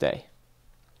will stay.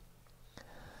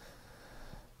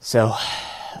 So,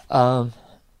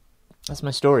 that's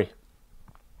my story.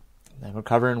 I'm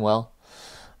recovering well.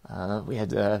 We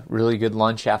had a really good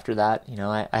lunch after that.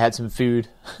 I had some food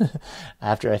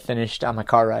after I finished on my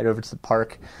car ride over to the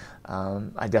park.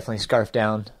 I definitely scarfed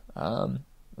down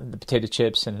the potato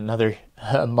chips and another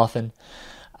muffin.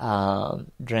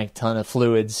 Drank a ton of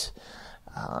fluids,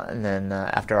 and then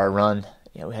after our run,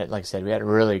 we had, like I said, we had a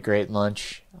really great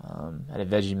lunch. Had a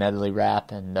veggie medley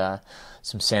wrap and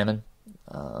some salmon,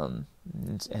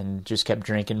 and just kept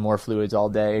drinking more fluids all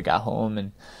day. Got home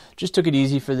and just took it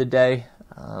easy for the day.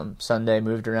 Sunday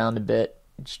moved around a bit,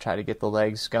 just tried to get the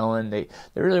legs going. They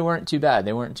really weren't too bad.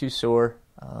 They weren't too sore.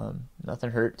 Nothing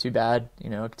hurt too bad.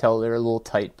 I could tell they were a little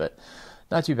tight, but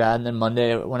not too bad. And then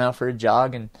Monday I went out for a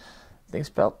jog, and things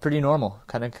felt pretty normal.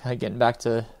 Kind of getting back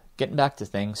to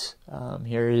things.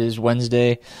 Here it is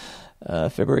Wednesday,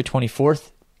 February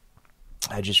 24th.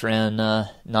 I just ran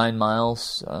 9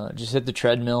 miles. Just hit the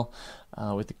treadmill.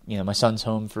 With my son's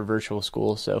home for virtual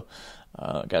school, so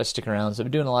got to stick around. So I've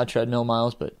been doing a lot of treadmill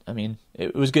miles, but I mean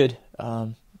it was good.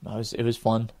 It was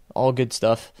fun. All good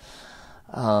stuff.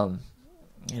 And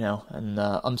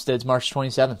Umstead's March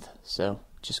 27th. So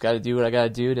just got to do what I got to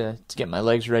do to get my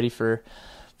legs ready for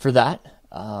that.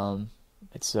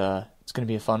 It's going to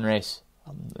be a fun race.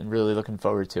 I'm really looking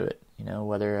forward to it.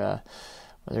 Whether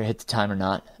I hit the time or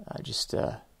not, I just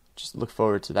look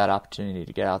forward to that opportunity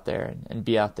to get out there and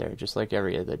be out there just like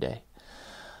every other day.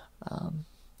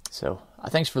 So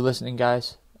thanks for listening,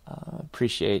 guys.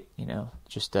 Appreciate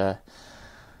just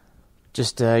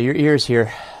your ears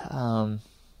here.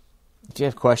 If you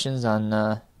have questions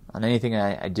on anything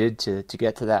I did to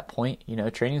get to that point,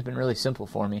 training's been really simple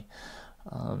for me.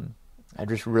 I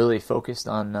just really focused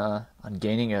on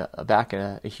gaining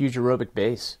a huge aerobic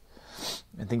base.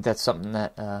 I think that's something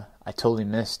that I totally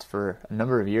missed for a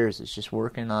number of years. It's just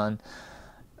working on,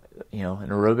 an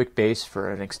aerobic base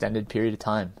for an extended period of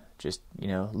time. Just,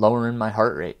 lowering my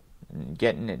heart rate and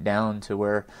getting it down to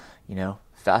where,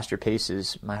 faster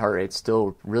paces, my heart rate's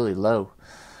still really low.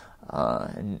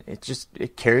 And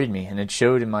it carried me, and it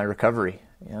showed in my recovery,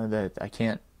 that I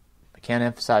can't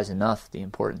emphasize enough the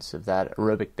importance of that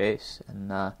aerobic base.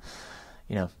 And,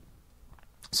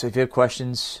 so if you have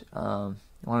questions, want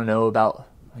to know about,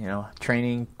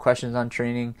 training, questions on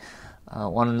training,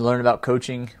 want to learn about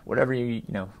coaching, whatever you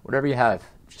have,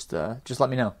 just let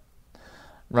me know.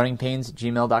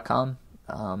 Runningpains@gmail.com.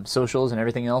 Socials and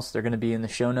everything else, they're going to be in the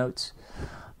show notes.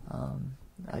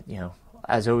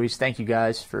 As always, thank you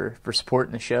guys for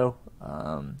supporting the show.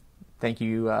 Thank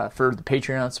you for the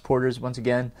Patreon supporters once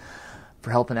again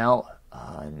for helping out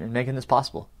and making this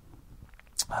possible.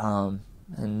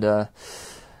 And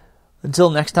until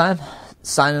next time,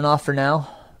 signing off for now.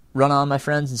 Run on, my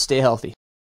friends, and stay healthy.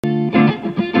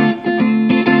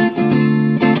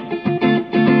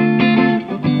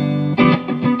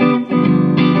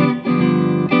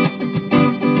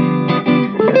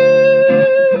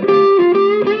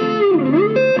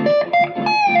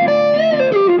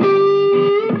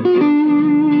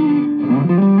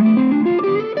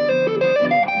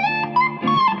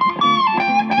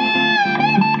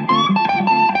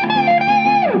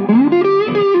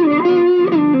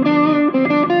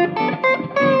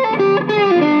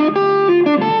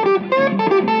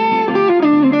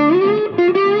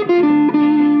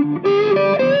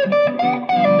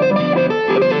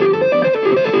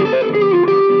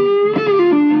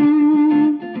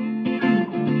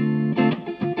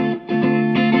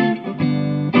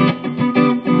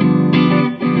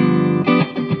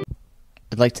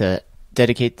 I'd like to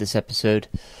dedicate this episode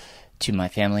to my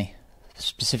family,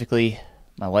 specifically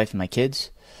my wife and my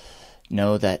kids.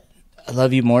 Know that I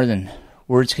love you more than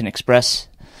words can express,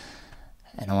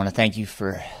 and I want to thank you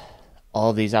for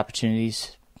all these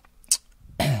opportunities,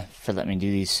 for letting me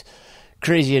do these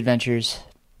crazy adventures,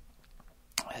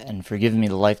 and for giving me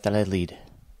the life that I lead.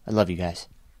 I love you guys.